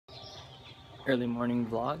early morning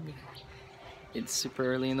vlog. It's super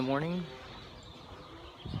early in the morning.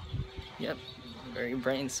 Yep, very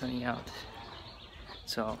bright and sunny out.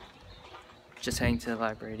 So, just heading to the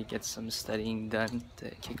library to get some studying done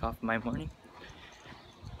to kick off my morning.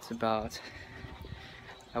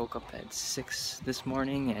 I woke up at 6 this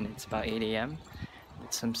morning and it's about 8 a.m.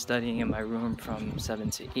 Did some studying in my room from 7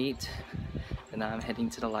 to 8, and now I'm heading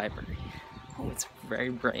to the library. Oh, it's very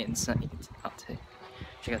bright and sunny out today.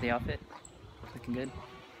 Check out the outfit. Looking good.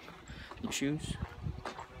 New shoes.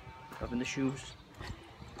 Loving the shoes.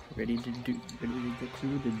 Ready to get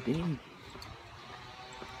through the day.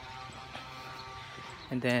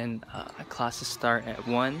 And then classes start at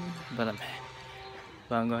 1, but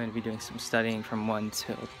I'm going to be doing some studying from 1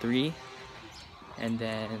 till 3, and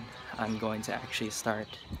then I'm going to actually start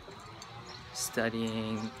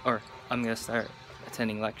studying, or I'm going to start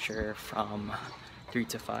attending lecture from 3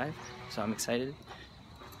 to 5, so I'm excited.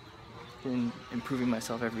 Been improving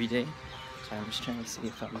myself every day, so I'm just trying to see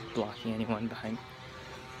if I'm blocking anyone behind.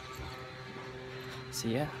 So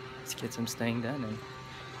yeah, let's get some studying done and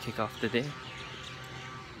kick off the day.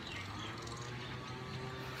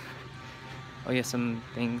 Oh yeah, some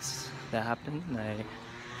things that happened. I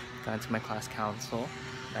got into my class council,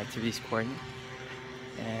 activities coordinator,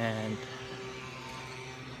 and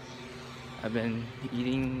I've been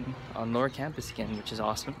eating on lower campus again, which is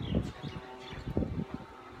awesome.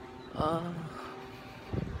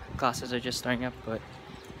 Classes are just starting up, but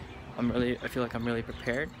I feel like I'm really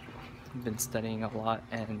prepared. I've been studying a lot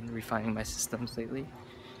and refining my systems lately,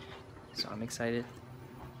 so I'm excited.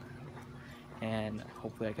 And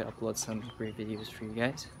hopefully I can upload some great videos for you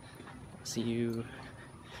guys. See you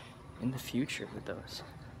in the future with those.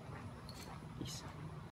 Peace.